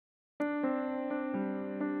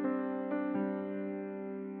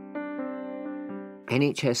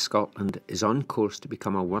NHS Scotland is on course to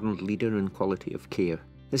become a world leader in quality of care.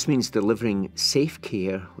 This means delivering safe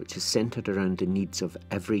care which is centred around the needs of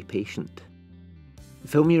every patient. The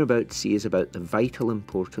film you're about to see is about the vital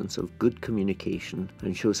importance of good communication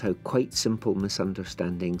and shows how quite simple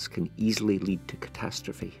misunderstandings can easily lead to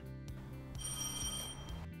catastrophe.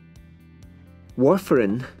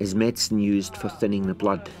 Warfarin is medicine used for thinning the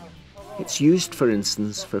blood. It's used, for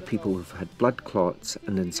instance, for people who've had blood clots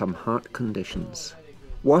and in some heart conditions.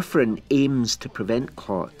 Warfarin aims to prevent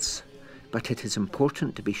clots, but it is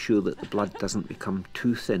important to be sure that the blood doesn't become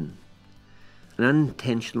too thin. An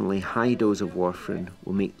unintentionally high dose of warfarin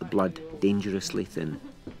will make the blood dangerously thin.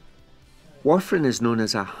 Warfarin is known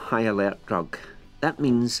as a high alert drug. That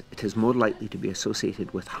means it is more likely to be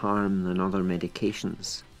associated with harm than other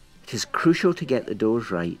medications. It is crucial to get the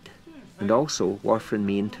dose right, and also warfarin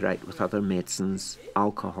may interact with other medicines,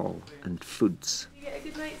 alcohol and foods. You get a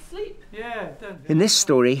good night's sleep? Yeah. In this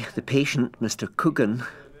story, the patient, Mr. Coogan,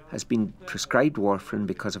 has been prescribed warfarin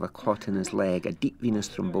because of a clot in his leg, a deep venous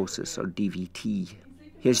thrombosis or DVT.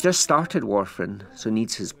 He has just started warfarin, so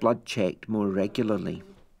needs his blood checked more regularly.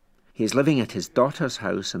 He is living at his daughter's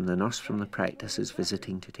house and the nurse from the practice is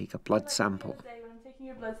visiting to take a blood sample. I'm taking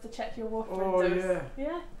your bloods to check your warfarin dose. Yeah.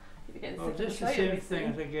 Yeah? You're getting sick just the same thing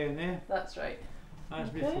as again, eh? That's right. As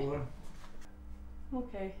before.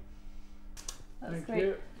 Okay. That's Thank great.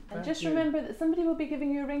 you. And just remember that somebody will be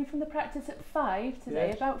giving you a ring from the practice at 5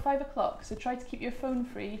 today, about 5 o'clock. So try to keep your phone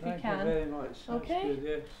free if you can. Thank you very much. Okay. That's good,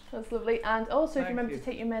 yes. That's lovely. And also if you remember to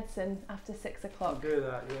take your medicine after 6 o'clock. I'll do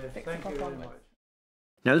that, yes. 6 Thank o'clock you very onwards. much.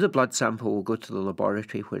 Now the blood sample will go to the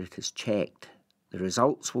laboratory where it is checked. The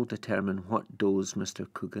results will determine what dose Mr.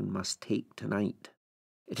 Coogan must take tonight.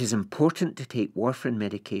 It is important to take warfarin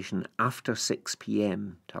medication after 6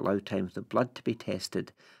 p.m. to allow time for the blood to be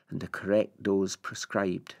tested and the correct dose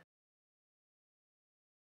prescribed.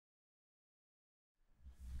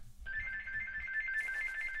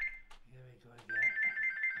 Here we go again.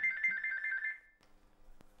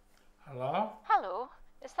 Hello? Hello,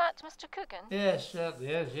 is that Mr. Coogan? Yes, certainly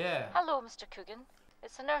is, yeah. Hello, Mr. Coogan.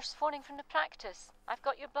 It's a nurse phoning from the practice. I've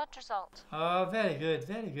got your blood result. Oh, very good,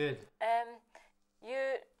 very good.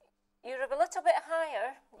 You're a little bit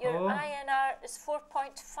higher. Your INR is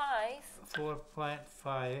 4.5.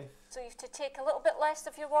 4.5. So you have to take a little bit less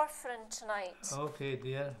of your warfarin tonight. Okay,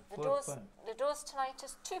 dear. The dose tonight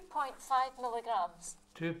is 2.5 milligrams.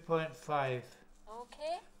 2.5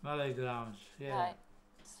 Okay. milligrams, yeah. Right.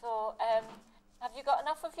 So, have you got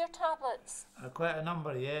enough of your tablets? Quite a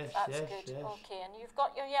number, yes. That's yes, good. Yes. Okay, and you've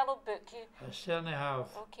got your yellow book. I certainly have.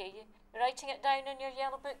 Okay, you're writing it down in your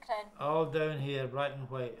yellow book then? All down here, black and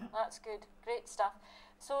white. That's good. Great stuff.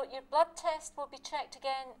 So your blood test will be checked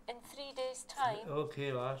again in 3 days' time.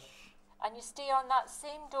 Okay, lass. And you stay on that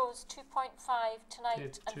same dose, 2.5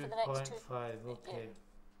 tonight and for the next 2.5, okay.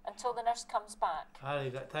 Until the nurse comes back.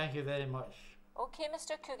 Thank you very much. Okay,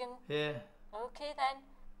 Mr. Coogan. Yeah. Okay then.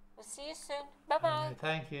 We'll see you soon. Bye-bye.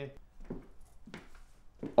 Thank you.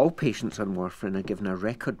 All patients on warfarin are given a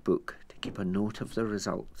record book to keep a note of the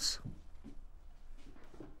results.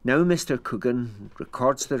 Now Mr. Coogan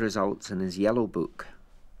records the results in his yellow book.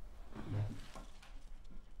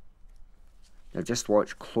 Now just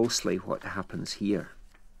watch closely what happens here.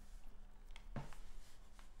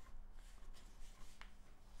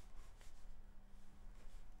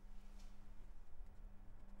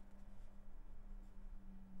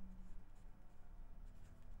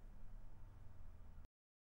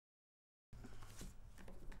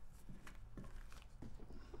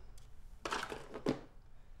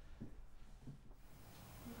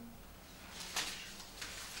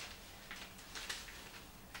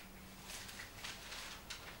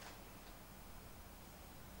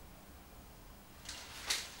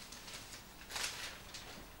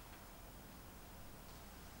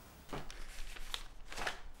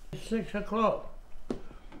 It's 6 o'clock.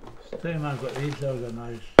 It's time I've got these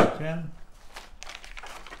organised. 10.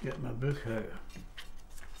 Get my book out.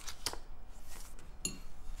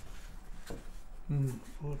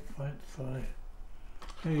 4.5.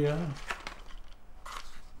 Here you are.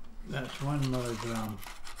 That's 1 milligram.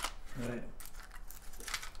 Right.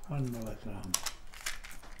 1 milligram.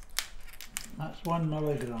 That's 1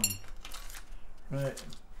 milligram. Right.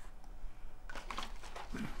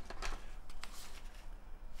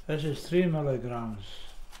 This is 3 milligrams.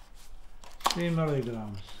 3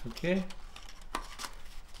 milligrams, okay?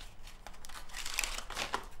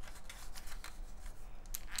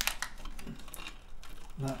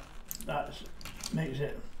 That makes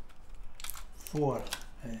it 4.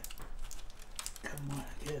 Come on,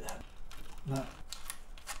 get that.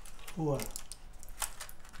 4.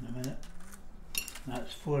 In a minute.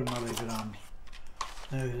 That's 4 milligrams.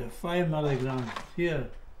 Now the 5 milligrams here.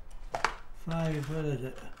 5, where is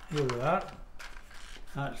it? Here we are.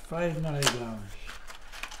 That's 5 milligrams.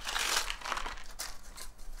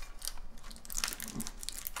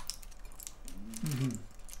 Mm-hmm.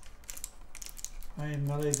 5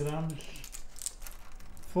 milligrams.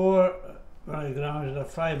 4 milligrams or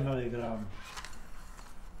 5 milligrams.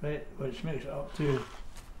 Right, which makes it up to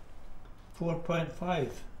 4.5.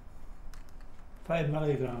 5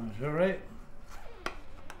 milligrams, alright?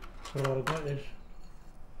 So I've got this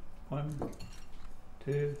 1,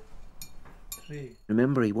 2, 3.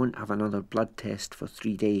 Remember, he won't have another blood test for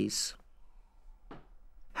 3 days.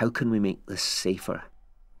 How can we make this safer?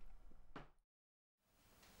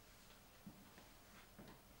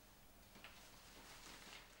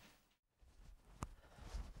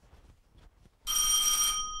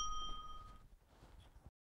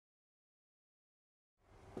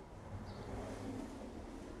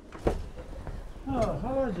 Oh,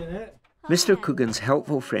 hello Jeanette. Mr. Coogan's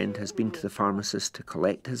helpful friend has been to the pharmacist to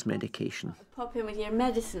collect his medication. Pop in with your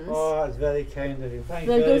medicines. Oh, that's very kind of you. Thank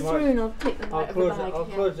you They'll very go much. through and I'll take them out of the bag. I'll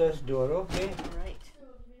close this door, okay? Right.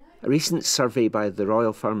 A recent survey by the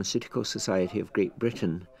Royal Pharmaceutical Society of Great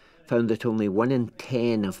Britain found that only 1 in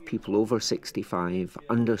 10 of people over 65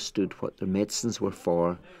 understood what their medicines were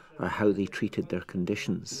for or how they treated their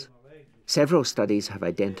conditions. Several studies have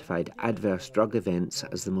identified adverse drug events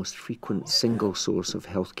as the most frequent single source of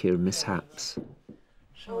healthcare mishaps.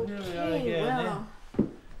 So here we are Okay, again,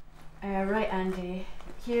 well, right Andy,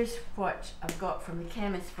 here's what I've got from the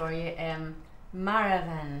chemist for you.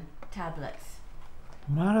 Maravan tablets.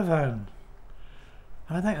 Maravan.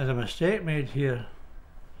 I think there's a mistake made here.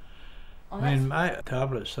 Oh, I mean, my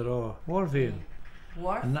tablets are all Warfarin.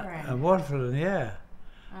 Warfarin. Warfarin, yeah.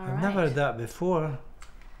 I've never had that before.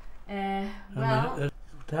 Well, the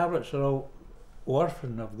tablets are all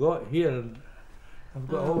Warfarin I've got here, and I've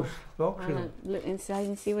got a whole box of I'll them. look inside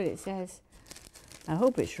and see what it says. I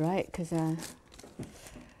hope it's right, because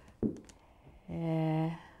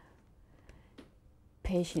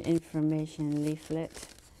patient information leaflet.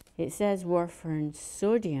 It says Warfarin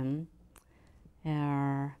sodium.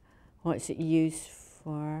 What's it used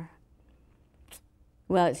for?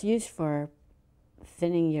 Well, it's used for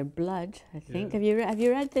thinning your blood, I think. Yeah. Have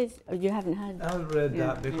you read this? Or you haven't had? I haven't read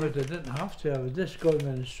that because I didn't have to. I was just going with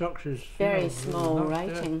instructions. Very small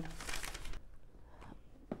writing.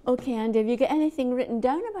 Okay, Andy, have you got anything written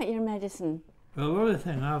down about your medicine? Well, the only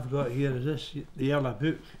thing I've got here is this, the yellow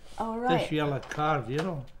book. All right. This yellow card, you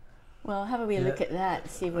know. Well, have a wee look at that,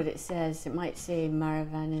 see what it says. It might say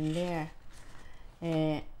Maravan in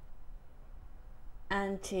there.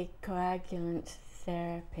 Anticoagulant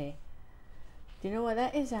therapy. Do you know what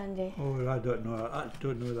that is, Andy? Oh, I don't know. I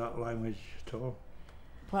don't know that language at all.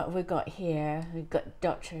 What have we got here? We've got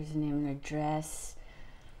doctor's name and address,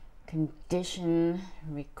 condition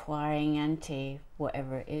requiring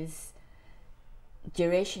whatever it is,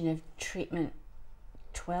 duration of treatment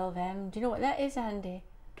 12M. Do you know what that is, Andy?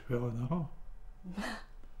 12, no.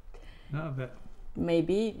 Not a bit.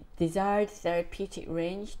 Maybe. Desired therapeutic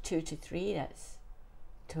range 2 to 3. That's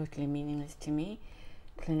totally meaningless to me.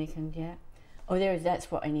 Clinical, yeah. Oh, that's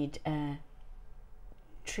what I need.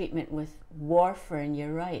 Treatment with warfarin,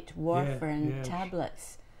 you're right. Warfarin yes.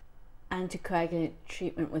 tablets. Anticoagulant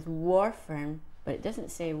treatment with warfarin, but it doesn't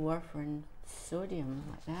say warfarin sodium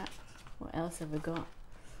like that. What else have we got?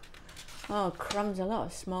 Oh, crumbs, a lot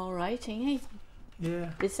of small writing, hey?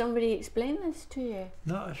 Yeah. Did somebody explain this to you?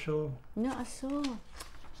 Not a soul. Not a soul.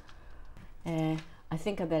 I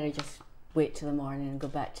think I better just wait till the morning and go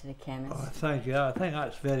back to the chemist. Oh, thank you. I think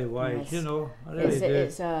that's very wise, Yes. you know. I really do.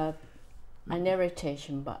 It's an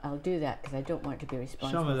irritation, but I'll do that because I don't want to be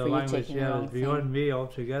responsible Some of the for you language taking the there wrong is beyond thing. me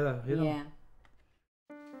altogether, you know. Yeah.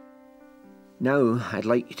 Now, I'd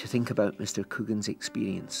like you to think about Mr. Coogan's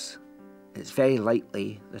experience. It's very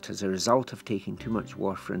likely that as a result of taking too much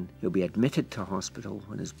warfarin, he'll be admitted to hospital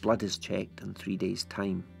when his blood is checked in 3 days'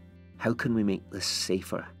 time. How can we make this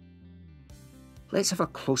safer? Let's have a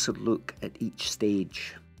closer look at each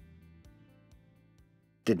stage.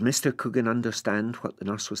 Did Mr. Coogan understand what the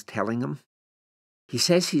nurse was telling him? He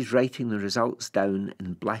says he's writing the results down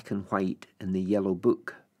in black and white in the yellow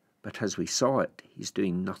book, but as we saw it, he's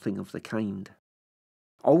doing nothing of the kind.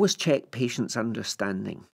 Always check patient's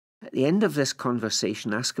understanding. At the end of this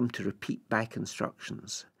conversation, ask him to repeat back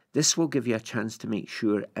instructions. This will give you a chance to make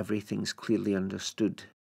sure everything's clearly understood.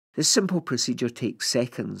 This simple procedure takes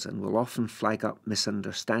seconds and will often flag up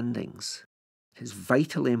misunderstandings. It is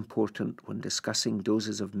vitally important when discussing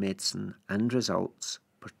doses of medicine and results,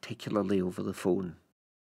 particularly over the phone.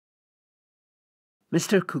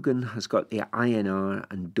 Mr. Coogan has got the INR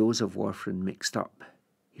and dose of warfarin mixed up.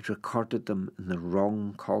 He'd recorded them in the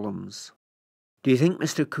wrong columns. Do you think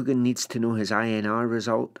Mr. Coogan needs to know his INR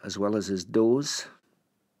result as well as his dose?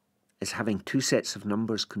 Is having two sets of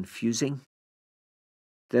numbers confusing?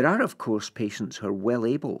 There are, of course, patients who are well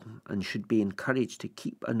able and should be encouraged to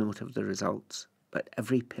keep a note of the results, but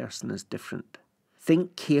every person is different.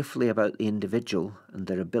 Think carefully about the individual and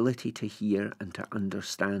their ability to hear and to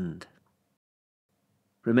understand.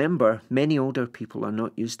 Remember, many older people are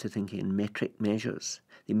not used to thinking in metric measures.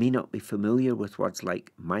 They may not be familiar with words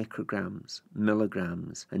like micrograms,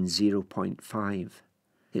 milligrams, and 0.5.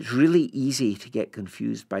 It's really easy to get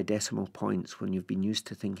confused by decimal points when you've been used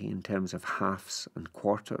to thinking in terms of halves and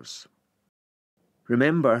quarters.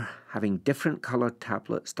 Remember, having different coloured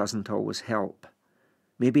tablets doesn't always help.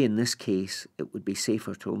 Maybe in this case, it would be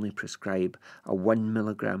safer to only prescribe a 1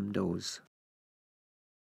 milligram dose.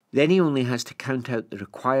 Then he only has to count out the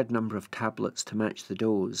required number of tablets to match the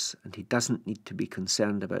dose, and he doesn't need to be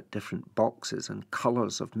concerned about different boxes and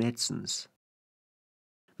colours of medicines.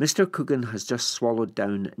 Mr. Coogan has just swallowed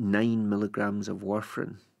down 9 milligrams of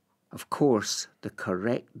warfarin. Of course, the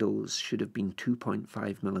correct dose should have been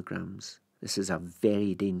 2.5 milligrams. This is a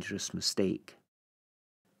very dangerous mistake.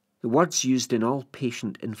 The words used in all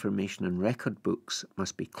patient information and record books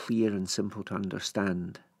must be clear and simple to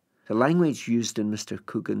understand. The language used in Mr.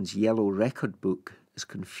 Coogan's yellow record book is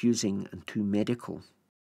confusing and too medical.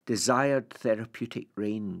 Desired therapeutic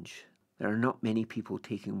range. There are not many people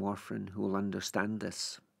taking warfarin who will understand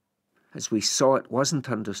this. As we saw, it wasn't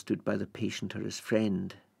understood by the patient or his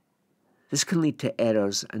friend. This can lead to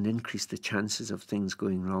errors and increase the chances of things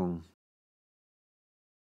going wrong.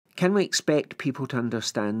 Can we expect people to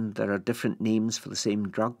understand there are different names for the same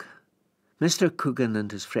drug? Mr. Coogan and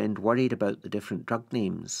his friend worried about the different drug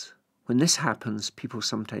names. When this happens, people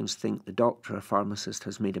sometimes think the doctor or pharmacist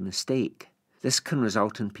has made a mistake. This can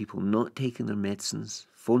result in people not taking their medicines,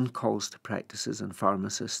 phone calls to practices and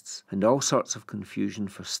pharmacists, and all sorts of confusion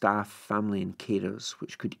for staff, family and carers,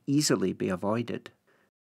 which could easily be avoided.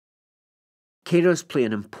 Carers play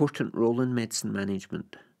an important role in medicine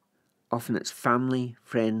management. Often it's family,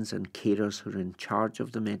 friends and carers who are in charge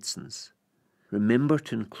of the medicines. Remember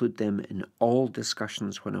to include them in all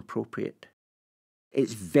discussions when appropriate.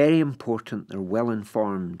 It's very important they're well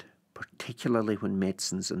informed, particularly when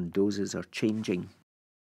medicines and doses are changing.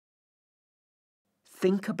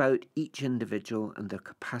 Think about each individual and their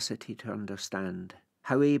capacity to understand.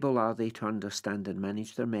 How able are they to understand and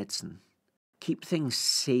manage their medicine? Keep things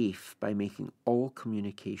safe by making all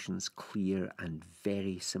communications clear and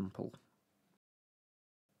very simple.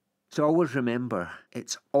 So always remember,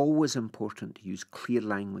 it's always important to use clear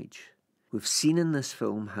language. We've seen in this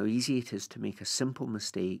film how easy it is to make a simple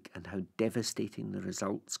mistake and how devastating the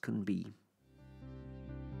results can be.